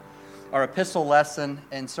Our epistle lesson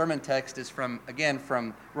and sermon text is from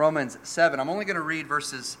Romans 7. I'm only going to read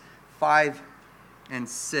verses 5 and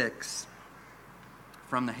 6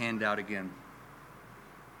 from the handout again.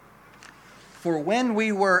 For when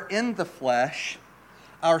we were in the flesh,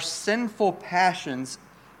 our sinful passions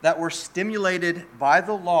that were stimulated by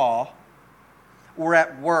the law were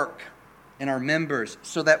at work in our members,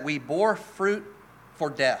 so that we bore fruit for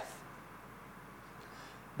death.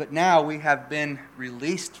 But now we have been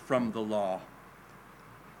released from the law,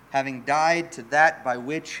 having died to that by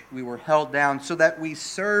which we were held down, so that we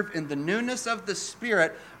serve in the newness of the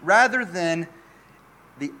Spirit rather than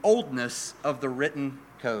the oldness of the written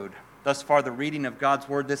code. Thus far, the reading of God's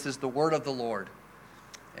Word. This is the word of the Lord.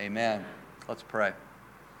 Amen. Let's pray.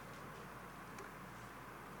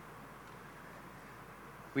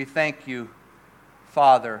 We thank you,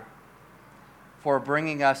 Father, for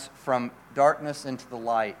bringing us from darkness into the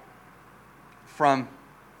light, from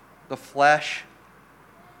the flesh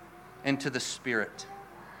into the Spirit.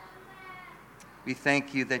 We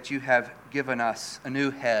thank you that you have given us a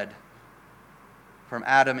new head from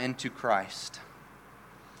Adam into Christ.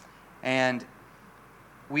 And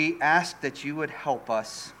we ask that you would help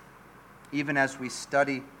us, even as we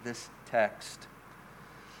study this text,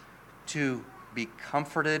 to be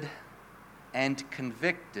comforted and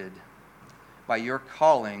convicted by your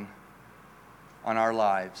calling on our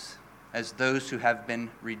lives as those who have been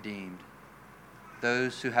redeemed,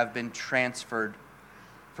 those who have been transferred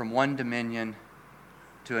from one dominion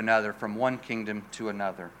to another, from one kingdom to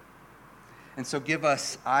another. And so give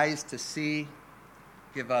us eyes to see,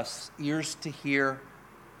 give us ears to hear,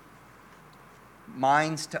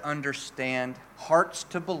 minds to understand, hearts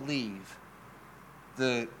to believe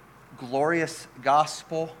the glorious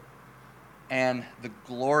gospel and the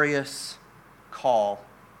glorious call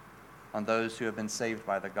on those who have been saved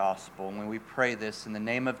by the gospel. And when we pray this in the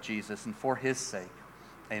name of Jesus and for his sake,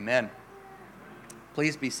 amen.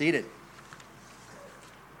 Please be seated.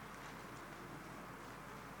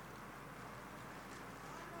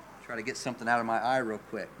 Try to get something out of my eye real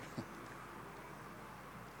quick.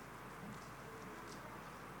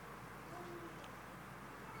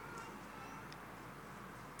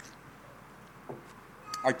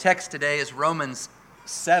 Our text today is Romans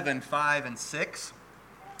 7, 5, and 6.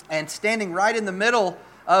 And standing right in the middle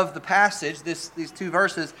of the passage, these two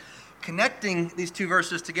verses, connecting these two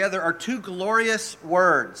verses together are two glorious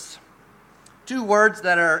words. Two words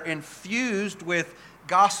that are infused with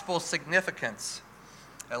gospel significance,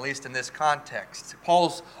 at least in this context.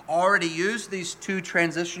 Paul's already used these two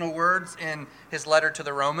transitional words in his letter to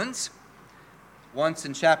the Romans, once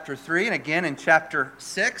in chapter 3 and again in chapter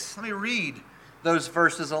 6. Let me read those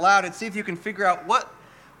verses aloud and see if you can figure out what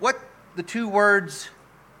the two words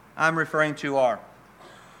I'm referring to are.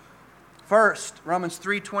 First, Romans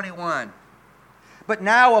 3:21. But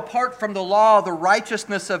now, apart from the law, the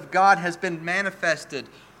righteousness of God has been manifested,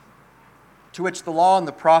 to which the law and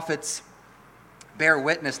the prophets bear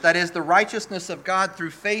witness. That is, the righteousness of God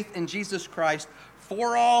through faith in Jesus Christ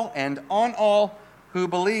for all and on all who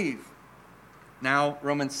believe. Now,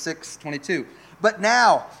 Romans 6:22. But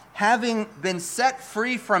now, having been set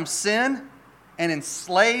free from sin and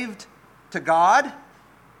enslaved to God,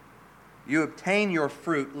 you obtain your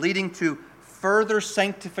fruit, leading to further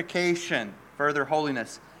sanctification, further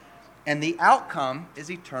holiness. And the outcome is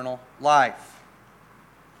eternal life.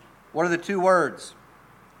 What are the two words?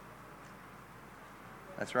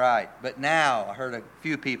 That's right. But now, I heard a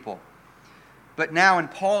few people. But now, and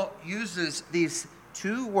Paul uses these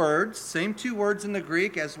two words, same two words in the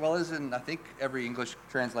Greek as well as in, I think, every English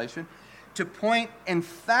translation, to point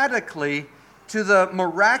emphatically to the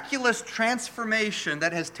miraculous transformation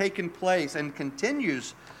that has taken place and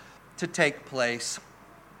continues to take place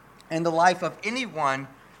in the life of anyone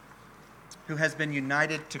who has been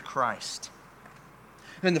united to Christ.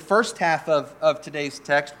 In the first half of today's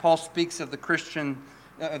text, Paul speaks of the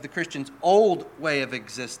Christian's old way of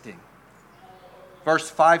existing. Verse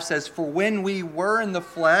 5 says, For when we were in the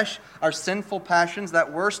flesh, our sinful passions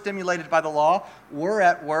that were stimulated by the law were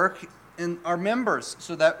at work in our members,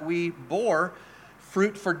 so that we bore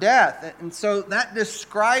fruit for death. And so that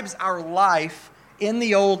describes our life in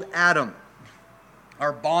the old Adam,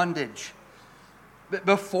 our bondage. But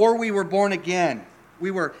before we were born again,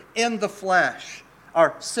 we were in the flesh.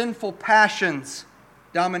 Our sinful passions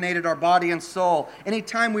dominated our body and soul.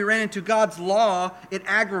 Anytime we ran into God's law, it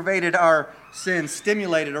aggravated our sin,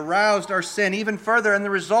 stimulated, aroused our sin even further. And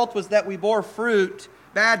the result was that we bore fruit,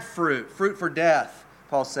 bad fruit, fruit for death,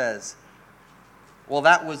 Paul says. Well,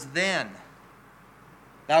 that was then.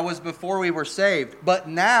 That was before we were saved. But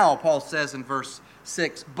now, Paul says in verse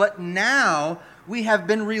 6, but now we have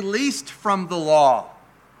been released from the law,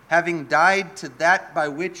 having died to that by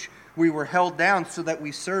which we were held down, so that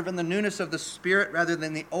we serve in the newness of the Spirit rather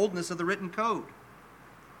than the oldness of the written code.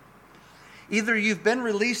 Either you've been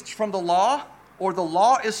released from the law, or the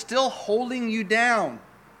law is still holding you down,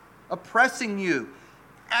 oppressing you,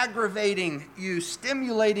 aggravating you,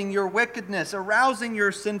 stimulating your wickedness, arousing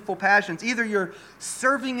your sinful passions. Either you're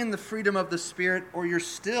serving in the freedom of the Spirit, or you're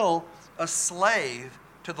still a slave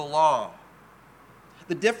to the law.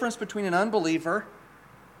 The difference between an unbeliever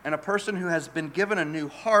and a person who has been given a new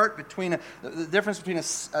heart, the difference between a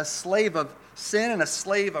slave of sin and a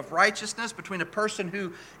slave of righteousness, between a person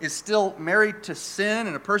who is still married to sin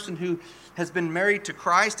and a person who has been married to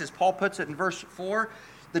Christ, as Paul puts it in verse 4,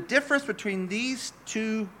 the difference between these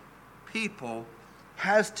two people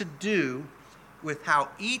has to do with how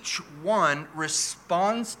each one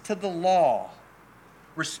responds to the law,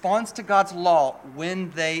 responds to God's law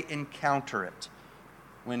when they encounter it,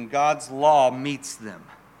 when God's law meets them.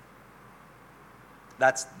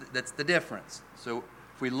 That's the difference. So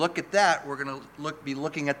if we look at that, we're going to be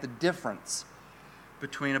looking at the difference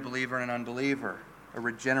between a believer and an unbeliever, a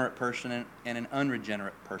regenerate person and an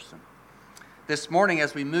unregenerate person. This morning,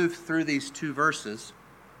 as we move through these two verses,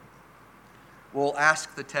 we'll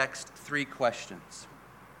ask the text three questions.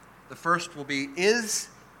 The first will be, is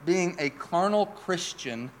being a carnal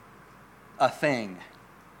Christian a thing?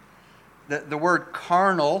 The word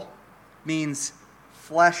carnal means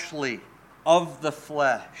fleshly, of the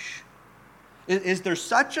flesh. Is there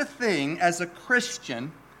such a thing as a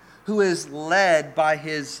Christian who is led by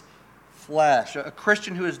his flesh? A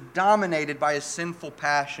Christian who is dominated by his sinful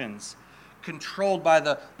passions, controlled by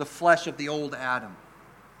the flesh of the old Adam?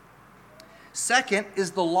 Second, is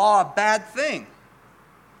the law a bad thing?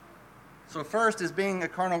 So first, is being a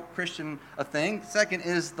carnal Christian a thing? Second,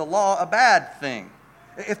 is the law a bad thing?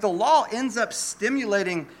 If the law ends up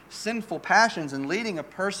stimulating sinful passions and leading a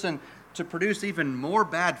person to produce even more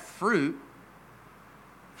bad fruit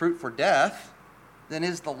for death, then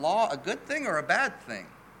is the law a good thing or a bad thing?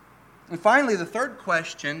 And finally, the third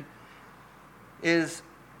question is,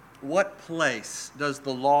 what place does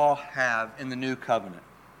the law have in the new covenant?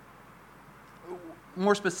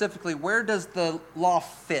 More specifically, where does the law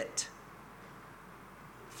fit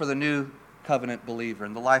for the new covenant believer,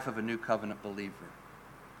 in the life of a new covenant believer?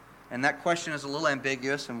 And that question is a little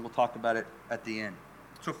ambiguous, and we'll talk about it at the end.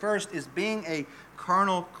 So first, is being a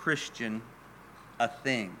carnal Christian a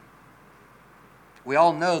thing? We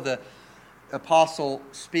all know the apostle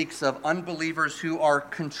speaks of unbelievers who are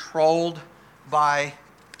controlled by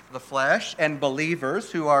the flesh and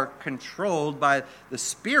believers who are controlled by the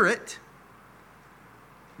Spirit.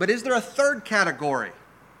 But is there a third category?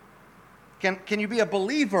 Can you be a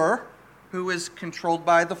believer who is controlled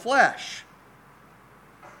by the flesh?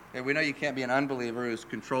 Okay, we know you can't be an unbeliever who is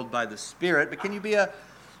controlled by the Spirit, but can you be a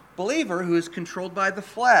believer who is controlled by the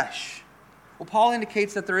flesh? Well, Paul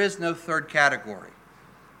indicates that there is no third category,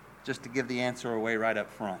 just to give the answer away right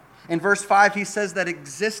up front. In verse 5, he says that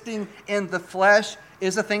existing in the flesh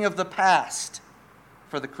is a thing of the past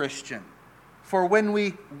for the Christian. For when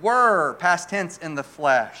we were, past tense, in the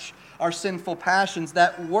flesh, our sinful passions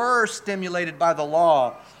that were stimulated by the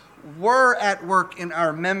law were at work in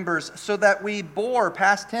our members, so that we bore,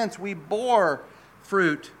 past tense, we bore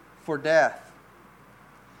fruit for death.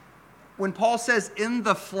 When Paul says in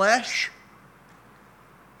the flesh,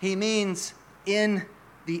 he means in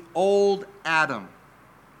the old Adam.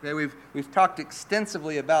 Okay, we've talked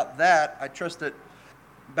extensively about that. I trust that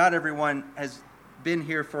about everyone has been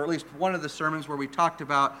here for at least one of the sermons where we talked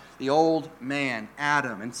about the old man,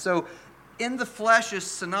 Adam. And so in the flesh is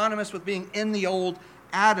synonymous with being in the old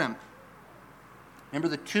Adam. Remember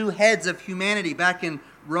the two heads of humanity back in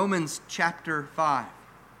Romans chapter 5.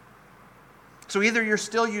 So either you're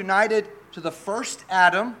still united to the first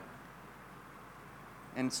Adam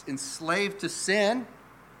and enslaved to sin,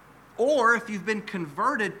 or if you've been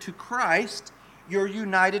converted to Christ, you're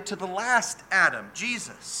united to the last Adam,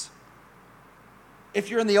 Jesus. If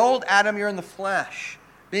you're in the old Adam, you're in the flesh.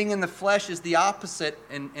 Being in the flesh is the opposite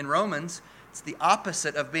in Romans. It's the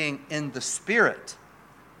opposite of being in the Spirit.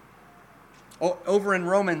 Over in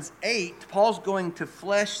Romans 8, Paul's going to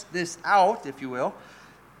flesh this out, if you will.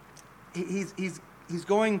 He's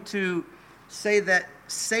going to say that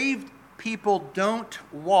saved people don't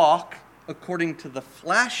walk according to the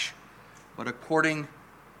flesh, but according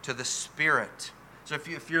to the Spirit. So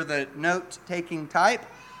if you're the note-taking type,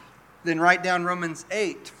 then write down Romans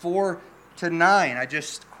 8, 4 to 9. I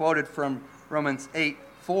just quoted from Romans 8,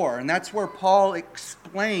 4. And that's where Paul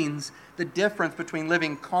explains the difference between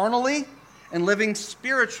living carnally and living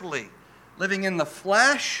spiritually. Living in the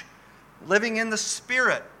flesh living in the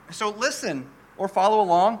Spirit. So listen or follow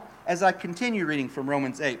along as I continue reading from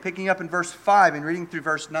Romans 8, picking up in verse 5 and reading through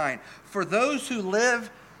verse 9. For those who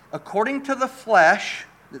live according to the flesh,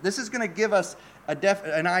 this is going to give us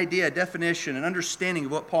an idea, a definition, an understanding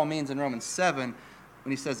of what Paul means in Romans 7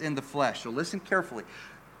 when he says in the flesh. So listen carefully.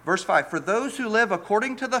 Verse 5, for those who live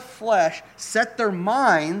according to the flesh set their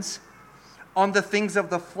minds on the things of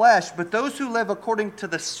the flesh, but those who live according to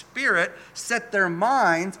the Spirit set their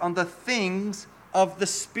minds on the things of the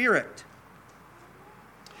Spirit.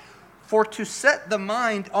 For to set the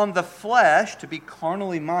mind on the flesh, to be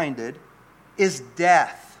carnally minded, is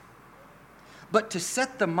death. But to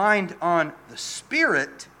set the mind on the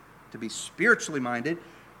Spirit, to be spiritually minded,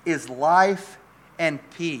 is life and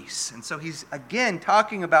peace. And so he's again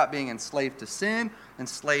talking about being enslaved to sin,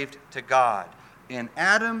 enslaved to God. In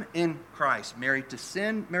Adam, in Christ. Married to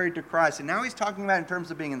sin, married to Christ. And now he's talking about in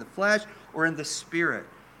terms of being in the flesh or in the Spirit.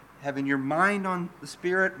 Having your mind on the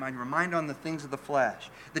Spirit, your mind on the things of the flesh.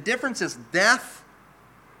 The difference is death.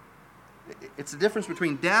 It's the difference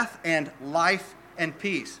between death and life and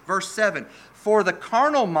peace. Verse 7, for the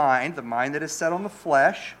carnal mind, the mind that is set on the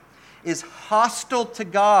flesh, is hostile to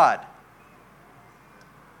God.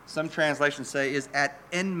 Some translations say is at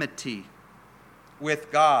enmity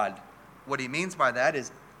with God. What he means by that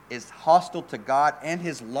is hostile to God and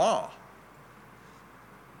His law.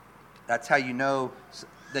 That's how you know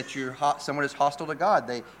that someone is hostile to God.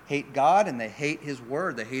 They hate God and they hate His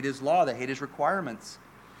word. They hate His law. They hate His requirements.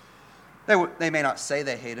 They may not say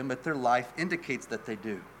they hate Him, but their life indicates that they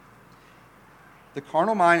do. The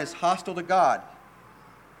carnal mind is hostile to God,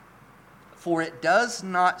 for it does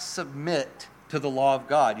not submit to the law of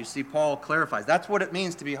God. You see, Paul clarifies. That's what it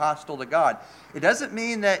means to be hostile to God. It doesn't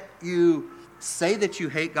mean that you say that you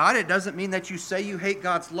hate God. It doesn't mean that you say you hate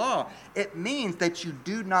God's law. It means that you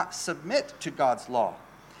do not submit to God's law.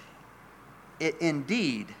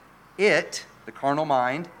 The carnal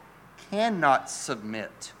mind, cannot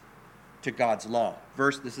submit to God's law.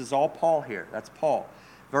 This is all Paul here. That's Paul.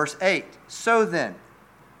 Verse 8, so then,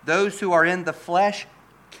 those who are in the flesh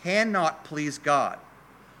cannot please God.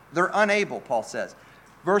 They're unable, Paul says.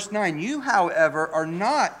 Verse 9, you, however, are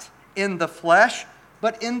not in the flesh,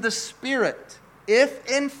 but in the Spirit. If,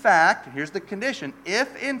 in fact, here's the condition,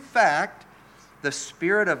 if, in fact, the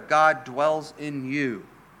Spirit of God dwells in you.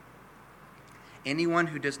 Anyone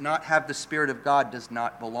who does not have the Spirit of God does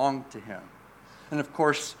not belong to Him. And, of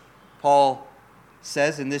course, Paul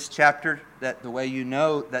says in this chapter that the way you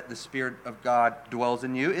know that the Spirit of God dwells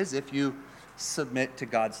in you is if you submit to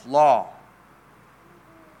God's law.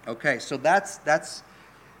 Okay, so that's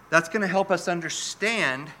going to help us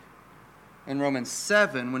understand in Romans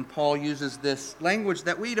 7 when Paul uses this language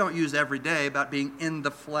that we don't use every day about being in the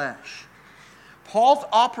flesh. Paul's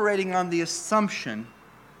operating on the assumption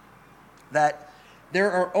that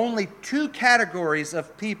there are only two categories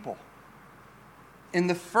of people. In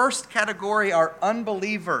the first category are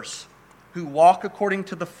unbelievers who walk according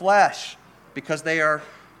to the flesh because they are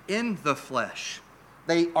in the flesh.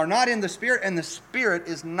 They are not in the Spirit, and the Spirit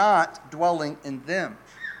is not dwelling in them.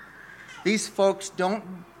 These folks don't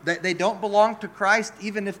belong to Christ,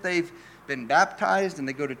 even if they've been baptized and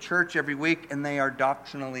they go to church every week and they are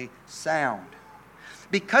doctrinally sound.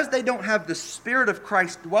 Because they don't have the Spirit of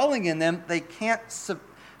Christ dwelling in them, they can't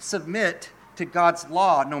submit to God's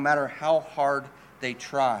law no matter how hard they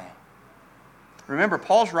try. Remember,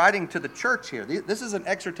 Paul's writing to the church here. This is an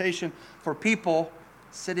exhortation for people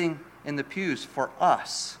sitting in the pews, for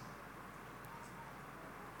us.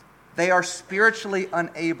 They are spiritually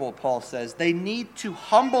unable, Paul says. They need to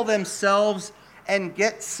humble themselves and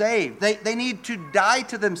get saved. They need to die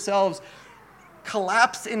to themselves,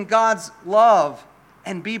 collapse in God's love,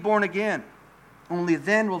 and be born again. Only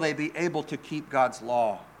then will they be able to keep God's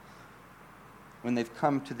law when they've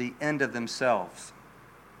come to the end of themselves.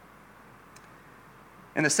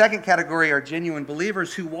 And the second category are genuine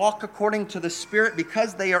believers who walk according to the Spirit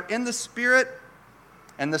because they are in the Spirit,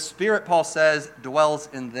 and the Spirit, Paul says, dwells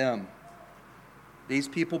in them. These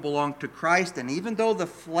people belong to Christ, and even though the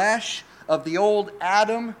flesh of the old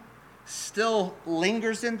Adam still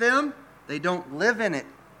lingers in them, they don't live in it.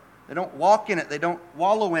 They don't walk in it. They don't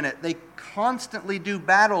wallow in it. They constantly do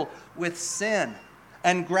battle with sin.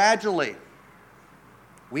 And gradually,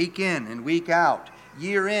 week in and week out,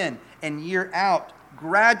 year in and year out,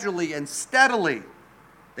 gradually and steadily,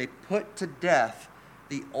 they put to death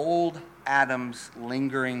the old Adam's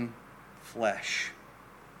lingering flesh.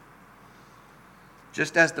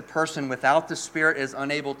 Just as the person without the Spirit is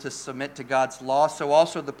unable to submit to God's law, so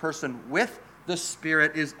also the person with the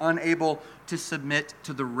Spirit is unable to submit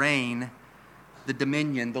to the reign, the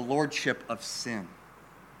dominion, the lordship of sin.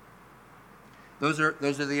 Those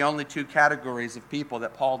are the only two categories of people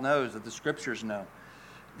that Paul knows, that the Scriptures know.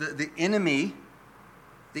 The enemy,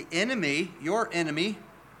 your enemy,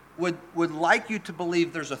 would like you to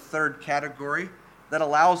believe there's a third category that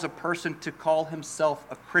allows a person to call himself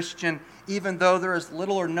a Christian, even though there is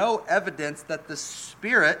little or no evidence that the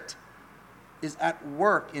Spirit is at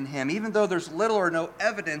work in him. Even though there's little or no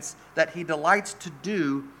evidence that he delights to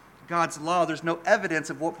do God's law, there's no evidence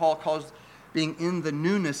of what Paul calls being in the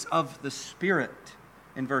newness of the Spirit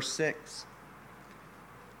in verse 6.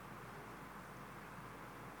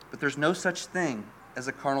 But there's no such thing as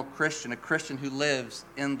a carnal Christian, a Christian who lives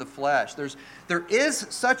in the flesh. There is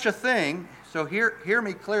such a thing, so hear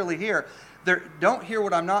me clearly here. Don't hear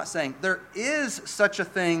what I'm not saying. There is such a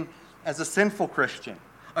thing as a sinful Christian,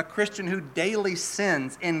 a Christian who daily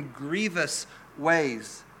sins in grievous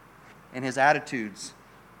ways in his attitudes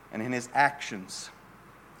and in his actions.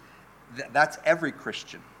 That's every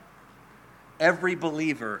Christian. Every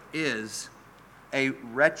believer is a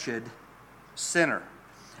wretched sinner.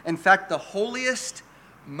 In fact, the holiest,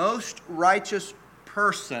 most righteous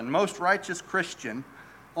person, most righteous Christian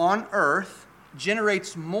on earth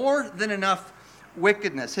generates more than enough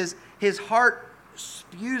wickedness. His heart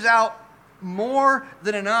spews out more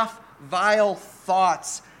than enough vile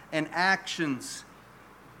thoughts and actions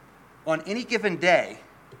on any given day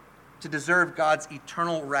to deserve God's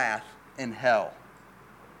eternal wrath in hell.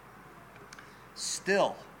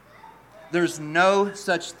 Still, there's no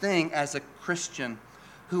such thing as a Christian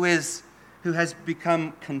who has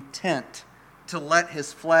become content to let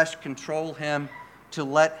his flesh control him, to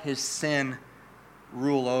let his sin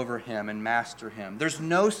rule over him and master him. There's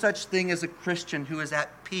no such thing as a Christian who is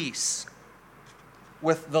at peace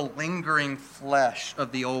with the lingering flesh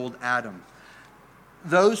of the old Adam.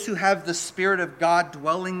 Those who have the Spirit of God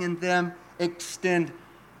dwelling in them extend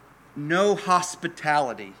no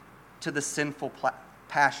hospitality to the sinful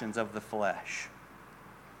passions of the flesh.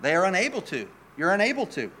 They are unable to. You're unable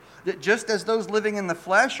to. Just as those living in the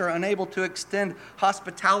flesh are unable to extend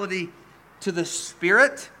hospitality to the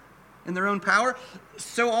Spirit in their own power,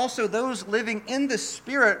 so also those living in the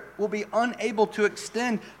Spirit will be unable to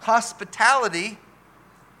extend hospitality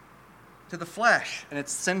to the flesh and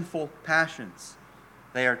its sinful passions.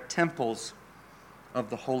 They are temples of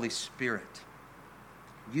the Holy Spirit.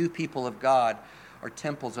 You, people of God, are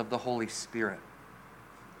temples of the Holy Spirit.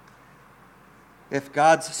 If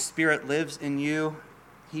God's Spirit lives in you,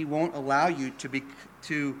 He won't allow you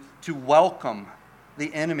to welcome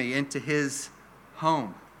the enemy into His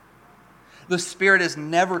home. The Spirit is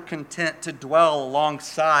never content to dwell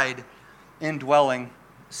alongside indwelling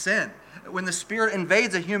sin. When the Spirit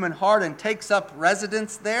invades a human heart and takes up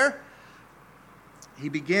residence there, He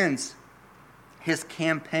begins His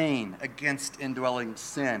campaign against indwelling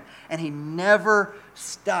sin. And He never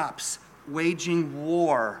stops waging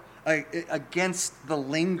war against the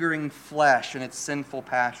lingering flesh and its sinful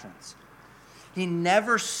passions. He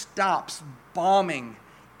never stops bombing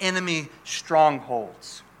enemy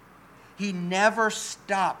strongholds. He never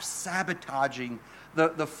stops sabotaging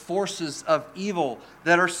the forces of evil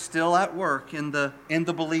that are still at work in the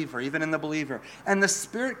believer, even in the believer. And the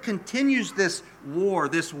Spirit continues this war,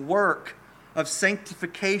 this work of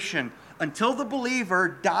sanctification until the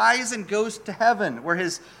believer dies and goes to heaven, where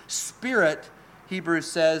his spirit, Hebrews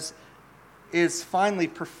says, is finally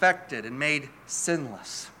perfected and made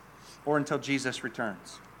sinless, or until Jesus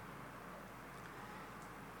returns.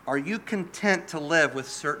 Are you content to live with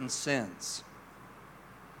certain sins?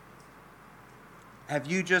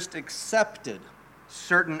 Have you just accepted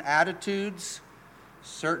certain attitudes,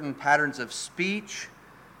 certain patterns of speech,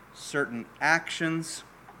 certain actions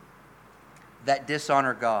that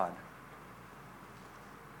dishonor God?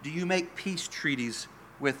 Do you make peace treaties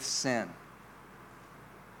with sin?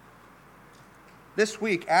 This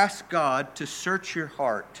week, ask God to search your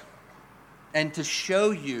heart and to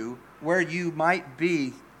show you where you might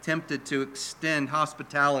be tempted to extend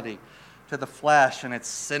hospitality to the flesh and its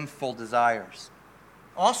sinful desires.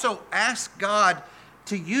 Also, ask God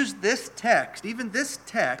to use this text, even this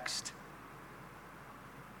text,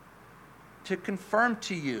 to confirm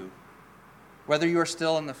to you whether you are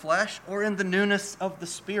still in the flesh or in the newness of the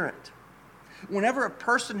Spirit. Whenever a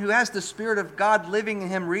person who has the Spirit of God living in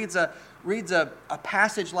him reads a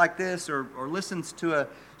passage like this or listens to a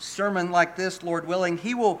sermon like this, Lord willing,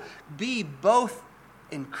 he will be both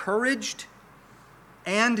encouraged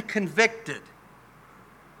and convicted.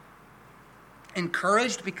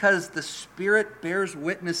 Encouraged because the Spirit bears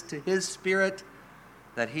witness to his spirit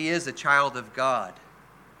that he is a child of God,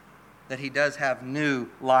 that he does have new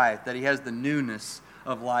life, that he has the newness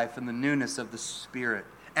of life and the newness of the Spirit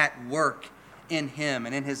at work in him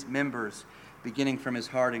and in his members, beginning from his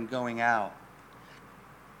heart and going out.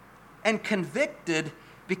 And convicted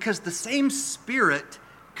because the same Spirit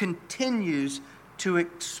continues to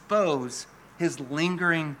expose his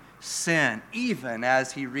lingering sin, even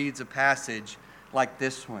as he reads a passage like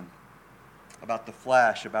this one about the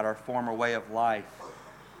flesh, about our former way of life,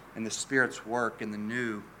 and the Spirit's work in the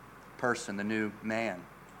new person, the new man.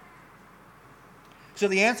 So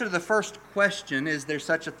the answer to the first question, is there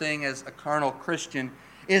such a thing as a carnal Christian,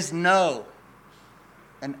 is no.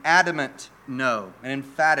 An adamant no, an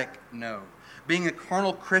emphatic no. Being a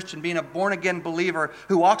carnal Christian, being a born-again believer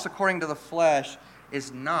who walks according to the flesh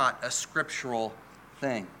is not a scriptural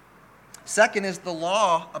thing. Second, is the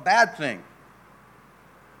law a bad thing?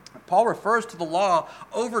 Paul refers to the law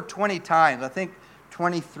over 20 times, I think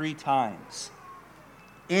 23 times,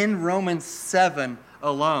 in Romans 7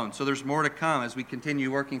 alone. So there's more to come as we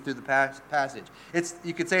continue working through the passage.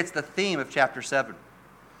 You could say it's the theme of chapter 7.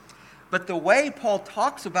 But the way Paul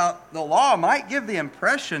talks about the law might give the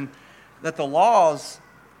impression that the law is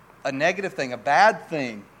a negative thing, a bad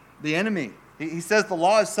thing, the enemy. He says the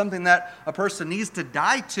law is something that a person needs to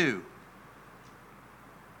die to.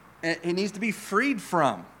 He needs to be freed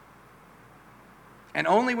from. And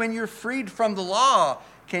only when you're freed from the law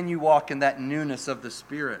can you walk in that newness of the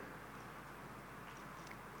Spirit.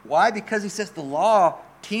 Why? Because he says the law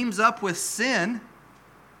teams up with sin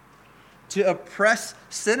to oppress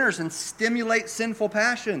sinners and stimulate sinful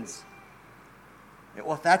passions.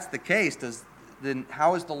 Well, if that's the case, then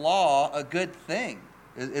how is the law a good thing?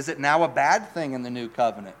 Is it now a bad thing in the new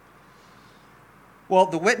covenant? Well,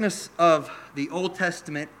 the witness of the Old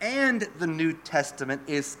Testament and the New Testament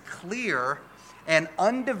is clear and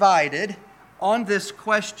undivided on this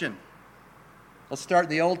question. Let's start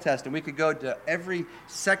in the Old Testament. We could go to every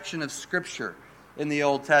section of Scripture in the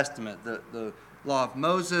Old Testament. The law of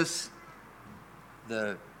Moses,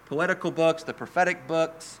 the poetical books, the prophetic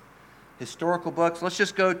books, historical books. Let's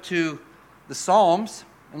just go to the Psalms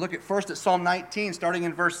and look first at Psalm 19, starting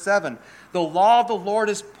in verse 7. The law of the Lord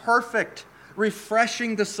is perfect,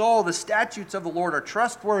 refreshing the soul. The statutes of the Lord are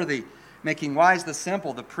trustworthy, making wise the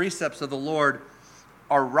simple. The precepts of the Lord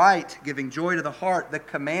are right, giving joy to the heart. The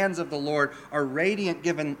commands of the Lord are radiant,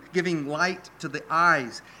 giving light to the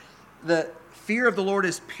eyes. The fear of the Lord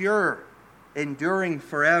is pure, enduring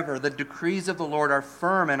forever. The decrees of the Lord are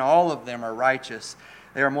firm, and all of them are righteous.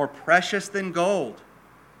 They are more precious than gold,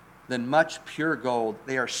 than much pure gold.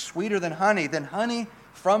 They are sweeter than honey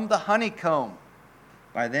from the honeycomb.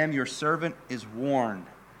 By them your servant is warned.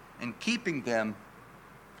 In keeping them,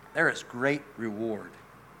 there is great reward.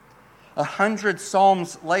 100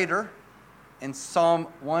 Psalms later, in Psalm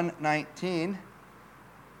 119,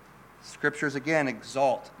 Scriptures again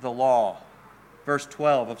exalt the law. Verse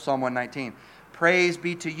 12 of Psalm 119. Praise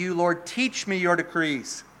be to you, Lord. Teach me your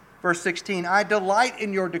decrees. Verse 16, I delight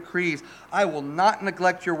in your decrees. I will not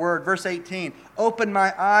neglect your word. Verse 18, open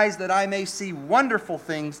my eyes that I may see wonderful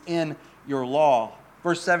things in your law.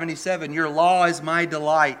 Verse 77, your law is my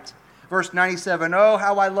delight. Verse 97, oh,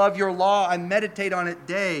 how I love your law. I meditate on it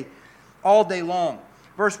all day long.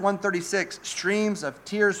 Verse 136, streams of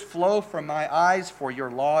tears flow from my eyes, for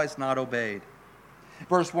your law is not obeyed.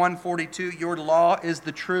 Verse 142, your law is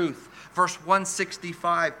the truth. Verse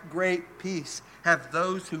 165, great peace have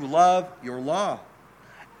those who love your law.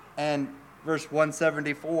 And verse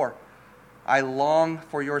 174, I long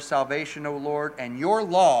for your salvation, O Lord, and your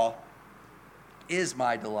law is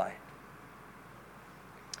my delight.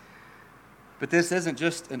 But this isn't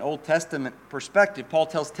just an Old Testament perspective. Paul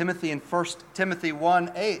tells Timothy in 1 Timothy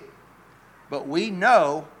 1:8, but we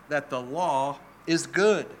know that the law is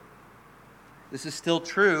good. This is still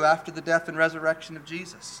true after the death and resurrection of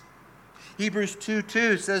Jesus. Hebrews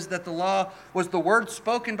 2:2 says that the law was the word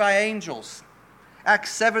spoken by angels.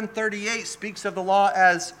 Acts 7:38 speaks of the law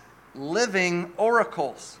as living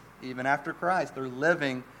oracles. Even after Christ, they're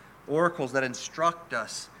living oracles that instruct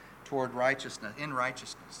us toward righteousness, in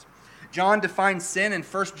righteousness. John defines sin in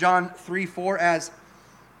 1 John 3:4 as,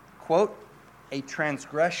 quote, a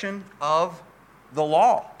transgression of the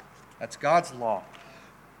law. That's God's law.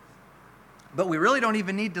 But we really don't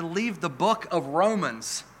even need to leave the book of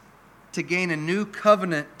Romans to gain a new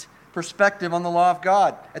covenant perspective on the law of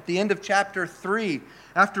God. At the end of chapter 3,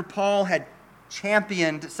 after Paul had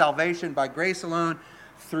championed salvation by grace alone,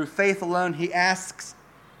 through faith alone, he asks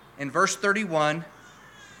in verse 31,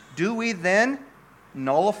 do we then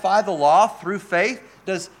nullify the law through faith?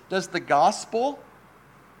 Does the gospel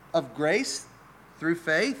of grace through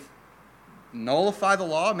faith nullify the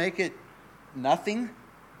law, make it nothing?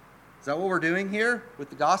 Is that what we're doing here with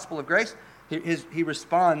the gospel of grace? He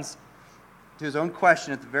responds to his own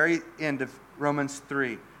question at the very end of Romans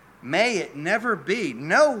 3. May it never be.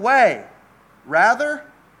 No way. Rather,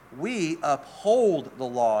 we uphold the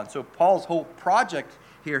law. And so Paul's whole project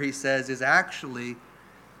here, he says, is actually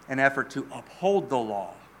an effort to uphold the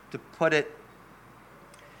law, to put it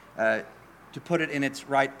in its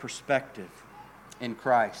right perspective in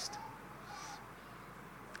Christ.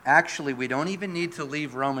 Actually, we don't even need to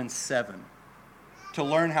leave Romans 7 to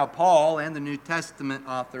learn how Paul and the New Testament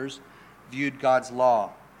authors viewed God's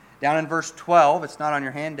law. Down in verse 12, it's not on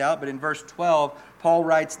your handout, but in verse 12, Paul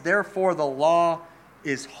writes, "Therefore the law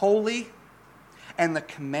is holy, and the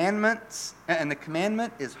commandment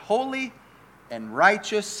is holy and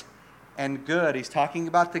righteous and good." He's talking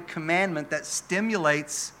about the commandment that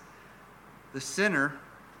stimulates the sinner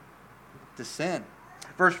to sin.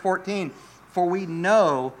 Verse 14, "For we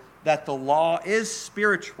know that the law is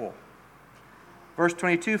spiritual." Verse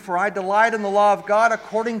 22, "For I delight in the law of God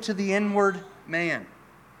according to the inward man."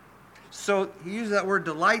 So he uses that word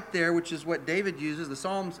delight there, which is what David uses, the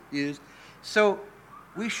Psalms use. So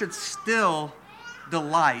we should still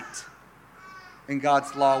delight in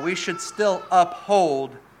God's law. We should still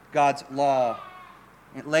uphold God's law.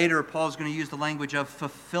 And later, Paul's going to use the language of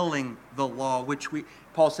fulfilling the law, which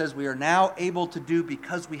Paul says we are now able to do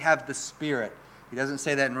because we have the Spirit. He doesn't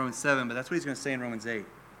say that in Romans 7, but that's what he's going to say in Romans 8.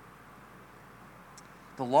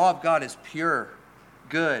 The law of God is pure,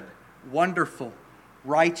 good, wonderful,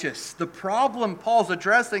 righteous. The problem Paul's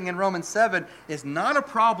addressing in Romans 7 is not a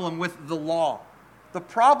problem with the law. The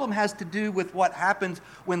problem has to do with what happens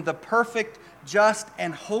when the perfect, just,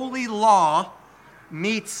 and holy law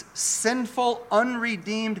meets sinful,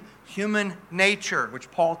 unredeemed human nature,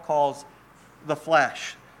 which Paul calls the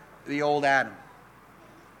flesh, the old Adam.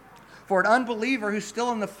 For an unbeliever who's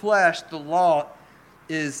still in the flesh, the law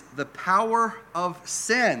is the power of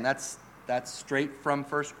sin. That's straight from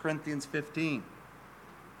 1 Corinthians 15.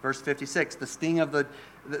 Verse 56, the sting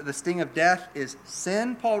of death is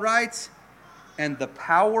sin, Paul writes, and the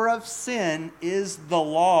power of sin is the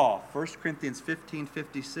law. 1 Corinthians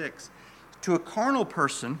 15:56. To a carnal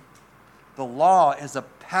person, the law is a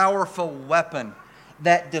powerful weapon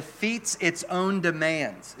that defeats its own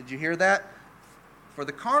demands. Did you hear that? For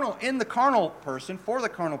the carnal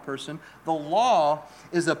person, the law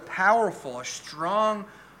is a powerful, a strong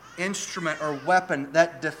instrument or weapon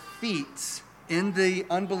that defeats in the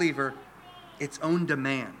unbeliever its own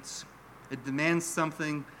demands. It demands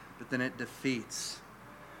something, but then it defeats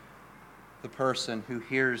the person who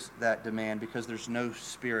hears that demand because there's no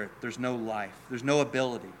spirit, there's no life, there's no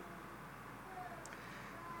ability.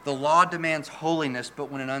 The law demands holiness, but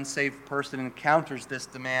when an unsaved person encounters this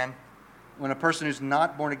demand, when a person who's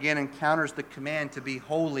not born again encounters the command to be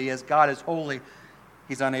holy as God is holy,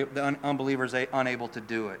 the unbeliever is unable to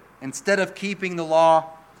do it. Instead of keeping the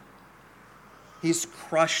law, he's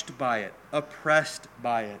crushed by it, oppressed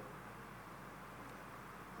by it,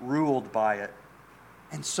 ruled by it.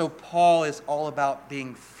 And so Paul is all about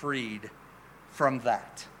being freed from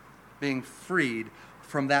that, being freed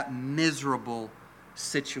from that miserable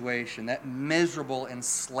situation, that miserable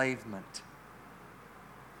enslavement.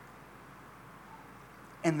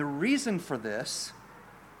 And the reason for this,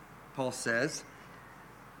 Paul says,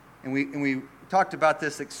 and we talked about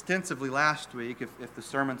this extensively last week. If the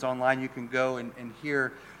sermon's online, you can go and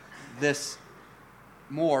hear this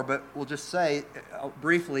more, but we'll just say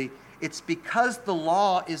briefly, it's because the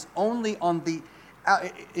law is only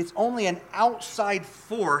it's only an outside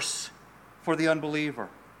force for the unbeliever.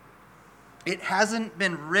 It hasn't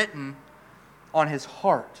been written on his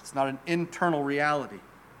heart. It's not an internal reality.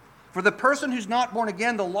 For the person who's not born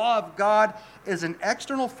again, the law of God is an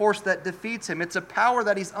external force that defeats him. It's a power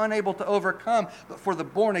that he's unable to overcome. But for the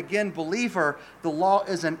born again believer, the law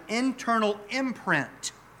is an internal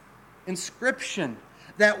imprint, inscription,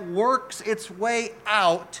 that works its way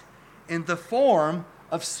out in the form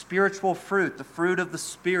of spiritual fruit, the fruit of the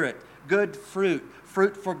Spirit, good fruit,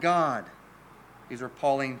 fruit for God. These are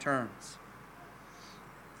Pauline terms.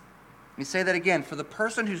 Let me say that again. For the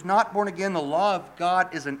person who's not born again, the law of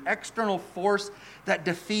God is an external force that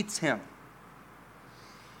defeats him.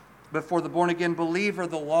 But for the born again believer,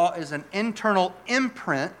 the law is an internal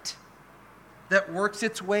imprint that works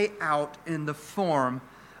its way out in the form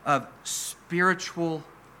of spiritual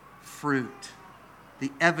fruit,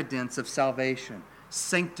 the evidence of salvation,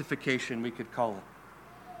 sanctification, we could call it.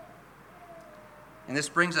 And this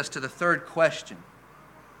brings us to the third question.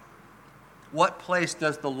 What place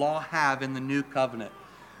does the law have in the new covenant?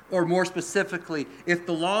 Or more specifically, if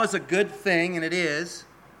the law is a good thing, and it is,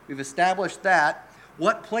 we've established that,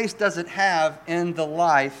 what place does it have in the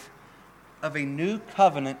life of a new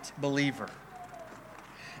covenant believer?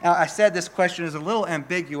 Now, I said this question is a little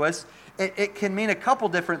ambiguous. it can mean a couple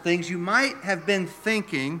different things. You might have been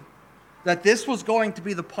thinking that this was going to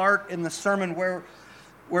be the part in the sermon where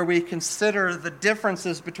we consider the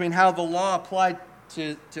differences between how the law applied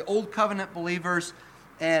to Old Covenant believers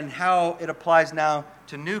and how it applies now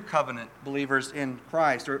to New Covenant believers in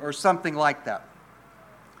Christ, or something like that.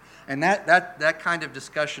 And that kind of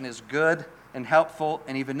discussion is good and helpful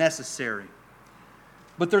and even necessary.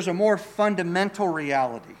 But there's a more fundamental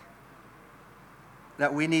reality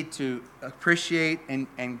that we need to appreciate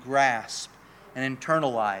and grasp and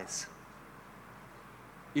internalize.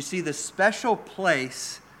 You see, the special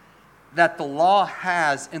place that the law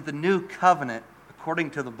has in the New Covenant,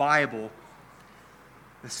 according to the Bible,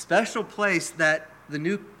 the special place that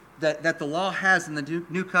the law has in the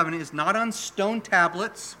New Covenant is not on stone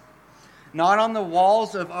tablets, not on the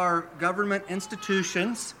walls of our government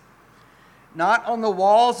institutions, not on the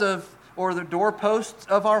walls or the doorposts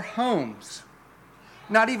of our homes,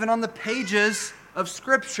 not even on the pages of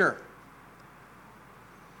Scripture.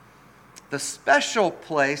 The special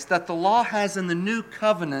place that the law has in the New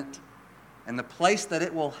Covenant, and the place that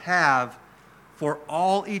it will have for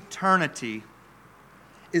all eternity,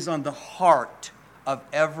 is on the heart of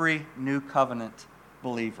every New Covenant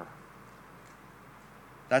believer.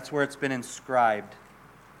 That's where it's been inscribed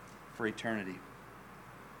for eternity.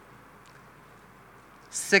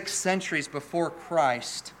 6 centuries before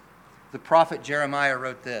Christ, the prophet Jeremiah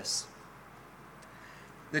wrote this: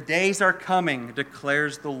 "The days are coming,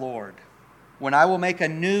 declares the Lord, when I will make a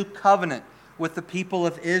new covenant with the people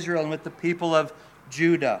of Israel and with the people of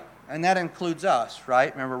Judah." And that includes us,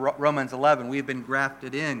 right? Remember Romans 11, we've been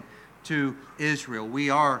grafted in to Israel. We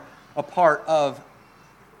are a part of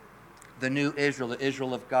the new Israel, the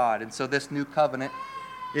Israel of God. And so this new covenant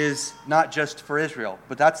is not just for Israel,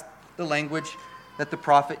 but that's the language that the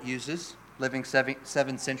prophet uses, living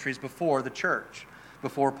 7 centuries before the church,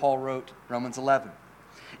 before Paul wrote Romans 11.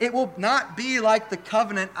 It will not be like the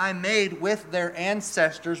covenant I made with their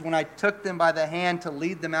ancestors when I took them by the hand to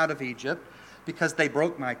lead them out of Egypt, because they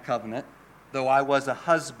broke my covenant, though I was a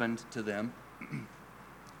husband to them,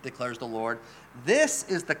 declares the Lord. This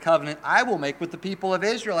is the covenant I will make with the people of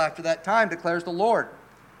Israel after that time, declares the Lord.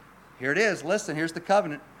 Here it is. Listen, here's the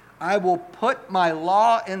covenant. I will put my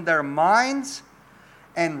law in their minds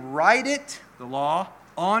and write it, the law,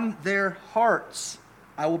 on their hearts.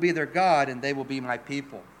 I will be their God, and they will be my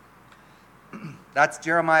people. That's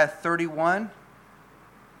Jeremiah 31,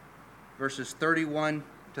 verses 31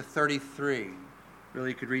 to 33. Really,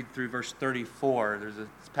 you could read through verse 34. There's a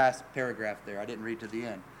past paragraph there. I didn't read to the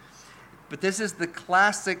end. But this is the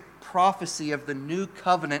classic prophecy of the new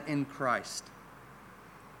covenant in Christ.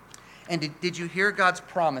 And did you hear God's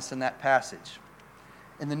promise in that passage?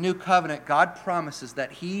 In the new covenant, God promises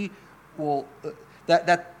that He will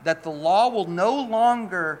that the law will no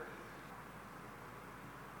longer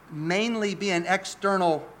mainly be an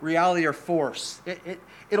external reality or force.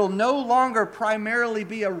 It'll no longer primarily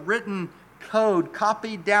be a written code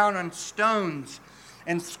copied down on stones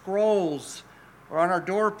and scrolls or on our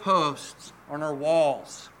doorposts or on our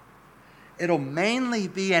walls. It'll mainly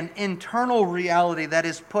be an internal reality that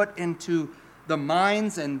is put into the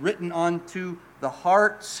minds and written onto the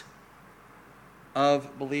hearts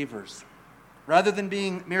of believers. Rather than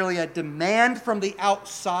being merely a demand from the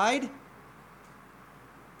outside,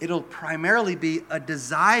 it'll primarily be a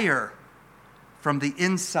desire from the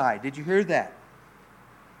inside. Did you hear that?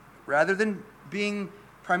 Rather than being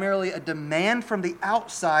primarily a demand from the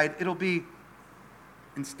outside, it'll be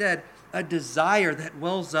instead a desire that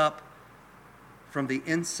wells up from the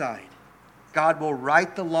inside. God will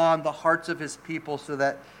write the law in the hearts of His people so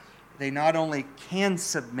that they not only can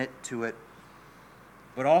submit to it,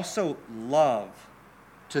 but also love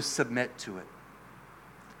to submit to it.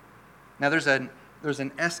 Now there's an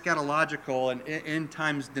eschatological and end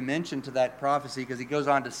times dimension to that prophecy, because he goes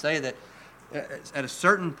on to say that at a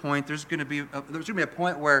certain point there's going to be a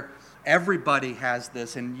point where everybody has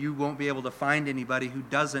this, and you won't be able to find anybody who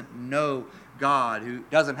doesn't know God, who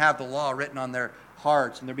doesn't have the law written on their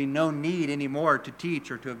hearts, and there'll be no need anymore to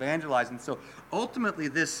teach or to evangelize. And so ultimately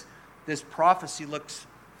this prophecy looks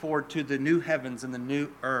forward to the new heavens and the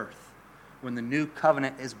new earth, when the new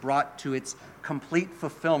covenant is brought to its complete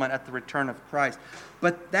fulfillment at the return of Christ.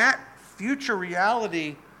 But that future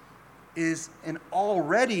reality is an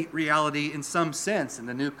already reality in some sense. And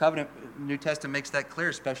the New Covenant, New Testament makes that clear,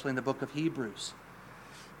 especially in the book of Hebrews.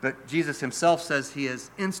 But Jesus Himself says He has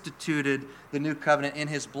instituted the new covenant in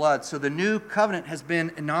His blood. So the new covenant has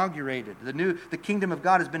been inaugurated. The kingdom of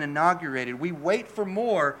God has been inaugurated. We wait for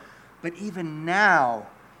more, but even now,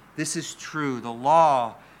 this is true. The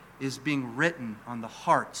law is being written on the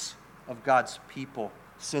hearts of God's people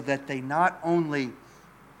so that they not only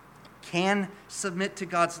can submit to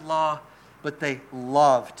God's law, but they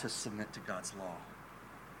love to submit to God's law.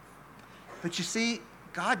 But you see,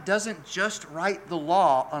 God doesn't just write the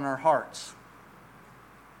law on our hearts.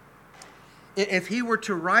 If He were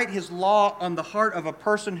to write His law on the heart of a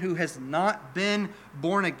person who has not been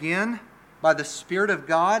born again by the Spirit of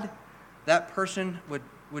God, that person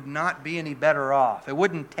would not be any better off. It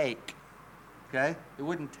wouldn't take. Okay? It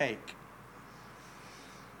wouldn't take.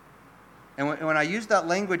 And when I use that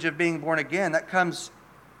language of being born again, that comes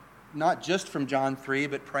not just from John 3,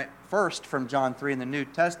 but first from John 3 in the New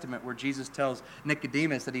Testament, where Jesus tells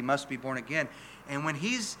Nicodemus that he must be born again. And when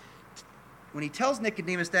he tells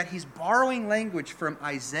Nicodemus that, he's borrowing language from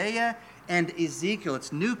Isaiah and Ezekiel.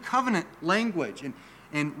 It's New Covenant language.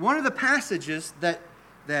 And one of the passages that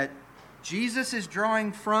Jesus is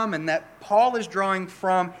drawing from and that Paul is drawing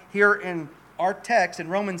from here in our text in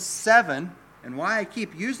Romans 7, and why I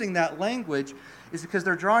keep using that language is because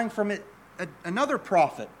they're drawing from it another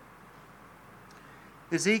prophet,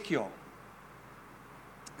 Ezekiel.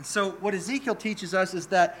 And so what Ezekiel teaches us is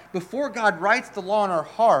that before God writes the law in our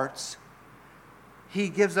hearts, He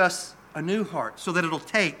gives us a new heart so that it'll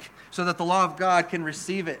take, so that the law of God can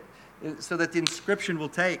receive it, so that the inscription will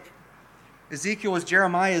take. Ezekiel was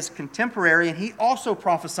Jeremiah's contemporary, and he also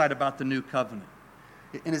prophesied about the new covenant.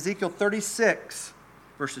 In Ezekiel 36,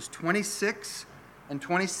 verses 26 and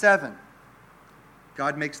 27,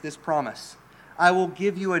 God makes this promise: I will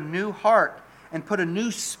give you a new heart and put a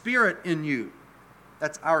new spirit in you.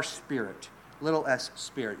 That's our spirit, little s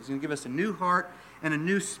spirit. He's going to give us a new heart and a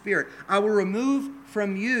new spirit. I will remove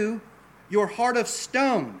from you your heart of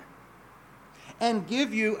stone and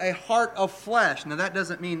give you a heart of flesh. Now that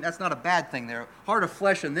doesn't mean, that's not a bad thing there. Heart of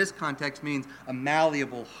flesh in this context means a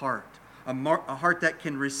malleable heart, a heart that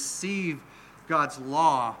can receive God's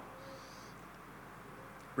law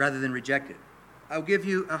rather than reject it. I'll give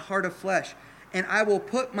you a heart of flesh, and I will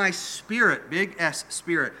put my spirit, big S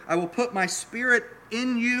spirit, I will put my spirit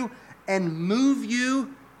in you and move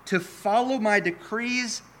you to follow my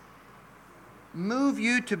decrees, move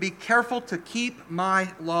you to be careful to keep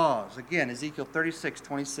my laws. Again, Ezekiel 36,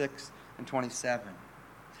 26, and 27.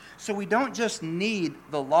 So we don't just need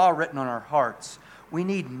the law written on our hearts. We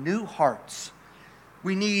need new hearts.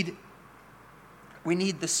 We need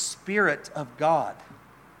the Spirit of God.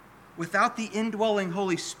 Without the indwelling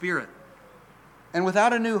Holy Spirit, and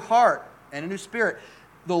without a new heart and a new spirit,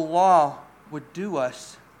 the law would do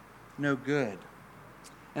us no good.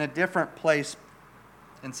 In a different place,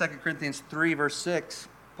 in 2 Corinthians 3, verse 6,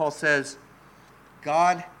 Paul says,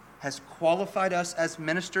 God has qualified us as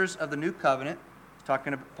ministers of the new covenant.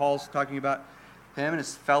 Paul's talking about him and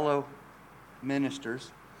his fellow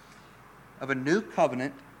ministers of a new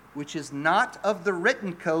covenant, which is not of the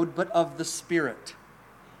written code, but of the Spirit.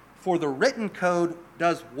 For the written code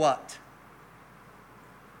does what?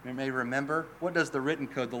 You may remember, what does the written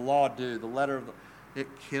code, the law, do? The letter of it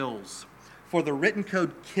kills. For the written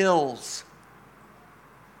code kills,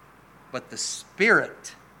 but the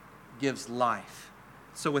Spirit gives life.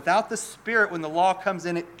 So without the Spirit, when the law comes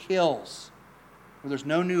in, it kills. Where there's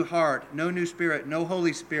no new heart, no new spirit, no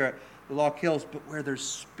Holy Spirit, the law kills. But where there's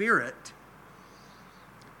Spirit,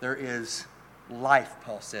 there is life,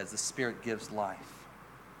 Paul says. The Spirit gives life.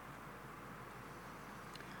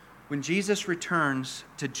 When Jesus returns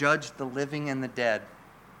to judge the living and the dead,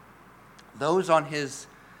 those on his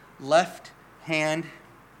left hand,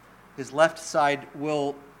 his left side,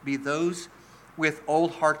 will be those with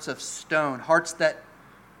old hearts of stone, hearts that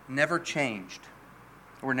never changed,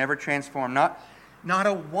 were never transformed. Not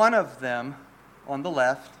a one of them on the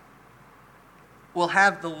left will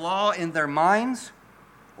have the law in their minds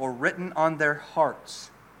or written on their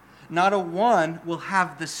hearts. Not a one will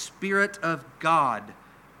have the Spirit of God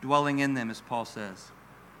dwelling in them, as Paul says.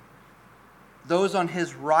 Those on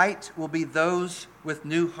his right will be those with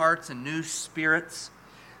new hearts and new spirits.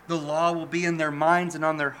 The law will be in their minds and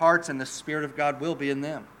on their hearts, and the Spirit of God will be in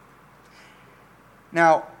them.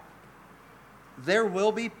 Now, there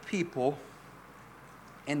will be people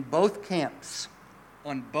in both camps,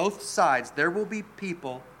 on both sides. There will be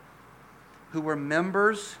people who were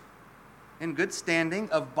members in good standing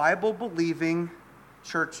of Bible-believing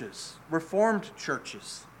churches, Reformed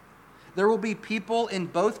churches. There will be people in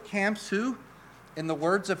both camps who, in the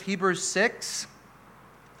words of Hebrews 6,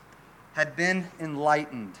 had been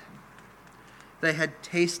enlightened. They had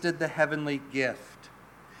tasted the heavenly gift.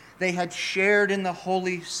 They had shared in the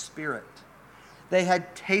Holy Spirit. They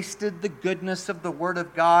had tasted the goodness of the Word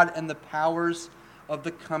of God and the powers of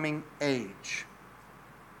the coming age.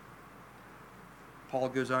 Paul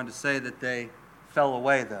goes on to say that they fell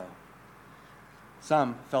away, though.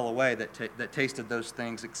 Some fell away that tasted those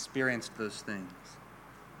things, experienced those things.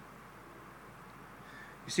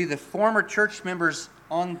 You see, the former church members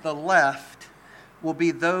on the left will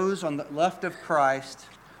be those on the left of Christ,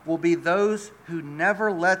 will be those who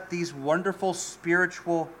never let these wonderful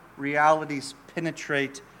spiritual realities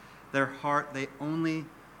penetrate their heart. They only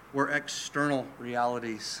were external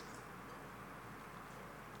realities.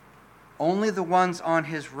 Only the ones on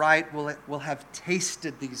his right will have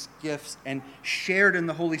tasted these gifts and shared in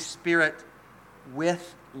the Holy Spirit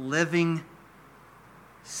with living,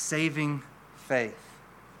 saving faith.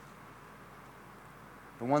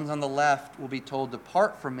 The ones on the left will be told,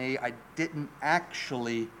 "Depart from me, I didn't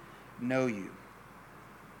actually know you."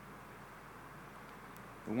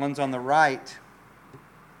 The ones on the right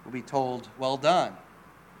will be told, "Well done.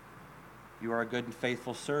 You are a good and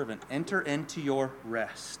faithful servant. Enter into your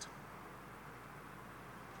rest."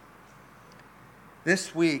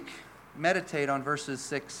 This week, meditate on verses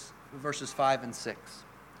 5 and 6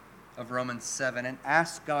 of Romans 7 and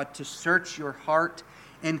ask God to search your heart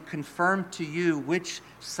and confirm to you which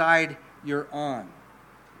side you're on.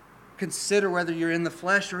 Consider whether you're in the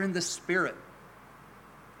flesh or in the Spirit.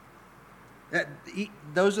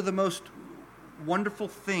 Those are the most wonderful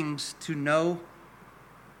things to know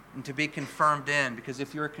and to be confirmed in, because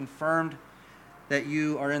if you're confirmed that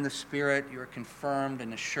you are in the Spirit, you are confirmed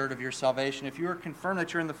and assured of your salvation. If you are confirmed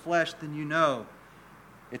that you're in the flesh, then you know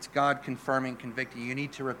it's God confirming, convicting. You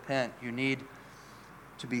need to repent. You need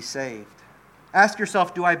to be saved. Ask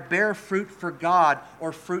yourself, do I bear fruit for God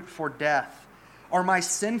or fruit for death? Are my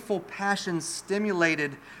sinful passions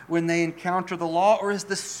stimulated when they encounter the law, or is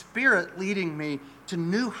the Spirit leading me to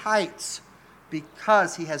new heights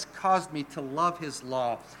because He has caused me to love His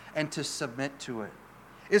law and to submit to it?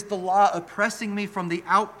 Is the law oppressing me from the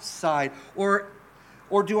outside, or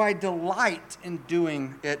do I delight in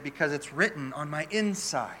doing it because it's written on my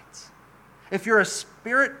insides? If you're a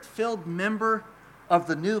Spirit-filled member of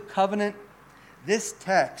the new covenant, this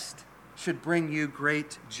text should bring you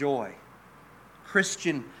great joy.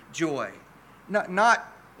 Christian joy.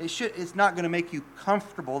 It's not going to make you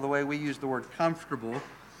comfortable the way we use the word comfortable,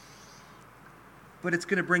 but it's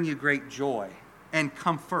going to bring you great joy and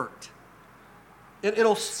comfort.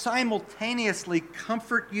 It'll simultaneously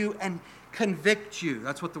comfort you and convict you.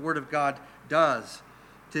 That's what the Word of God does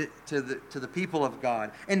to the people of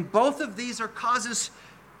God. And both of these are causes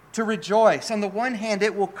to rejoice. On the one hand,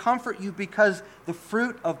 it will comfort you because the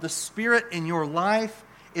fruit of the Spirit in your life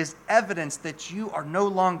is evidence that you are no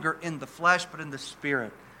longer in the flesh, but in the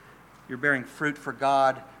Spirit. You're bearing fruit for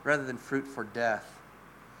God rather than fruit for death.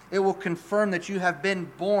 It will confirm that you have been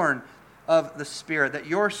born of the Spirit, that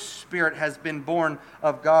your spirit has been born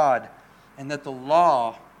of God, and that the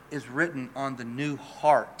law is written on the new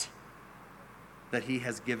heart that He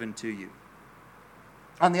has given to you.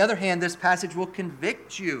 On the other hand, this passage will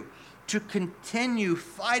convict you to continue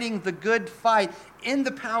fighting the good fight in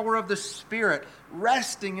the power of the Spirit,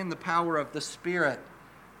 resting in the power of the Spirit,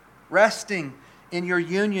 resting in your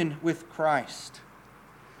union with Christ.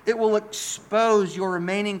 It will expose your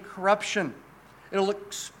remaining corruption. It'll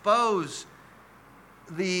expose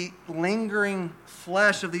the lingering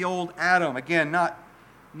flesh of the old Adam. Again,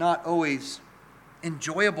 not always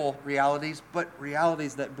enjoyable realities, but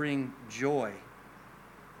realities that bring joy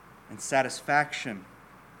and satisfaction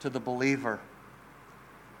to the believer,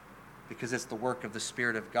 because it's the work of the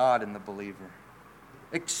Spirit of God in the believer.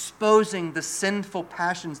 Exposing the sinful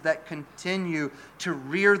passions that continue to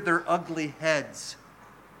rear their ugly heads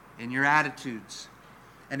in your attitudes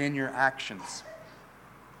and in your actions.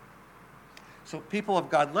 So, people of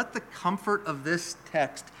God, let the comfort of this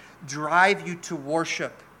text drive you to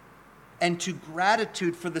worship and to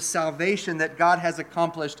gratitude for the salvation that God has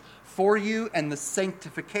accomplished for you and the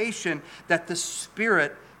sanctification that the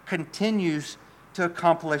Spirit continues to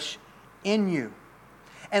accomplish in you.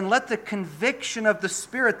 And let the conviction of the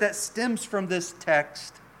Spirit that stems from this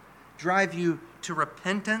text drive you to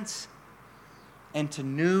repentance and to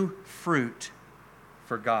new fruit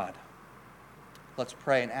for God. Let's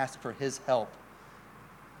pray and ask for His help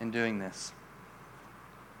in doing this.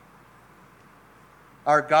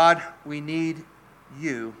 Our God, we need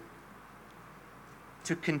You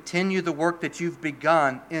to continue the work that You've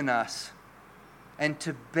begun in us and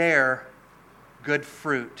to bear good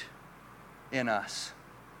fruit in us.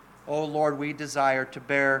 Oh Lord, we desire to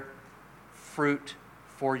bear fruit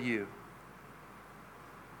for You.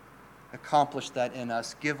 Accomplish that in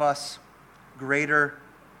us. Give us greater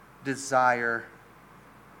desire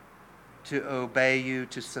to obey You,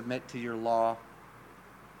 to submit to Your law.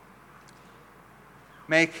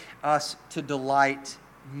 Make us to delight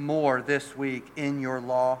more this week in Your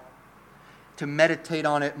law, to meditate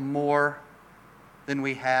on it more than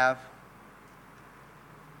we have,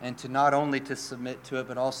 and to not only to submit to it,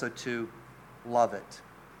 but also to love it.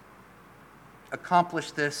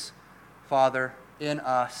 Accomplish this, Father, in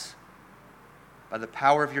us by the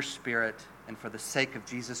power of your Spirit and for the sake of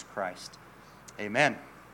Jesus Christ. Amen.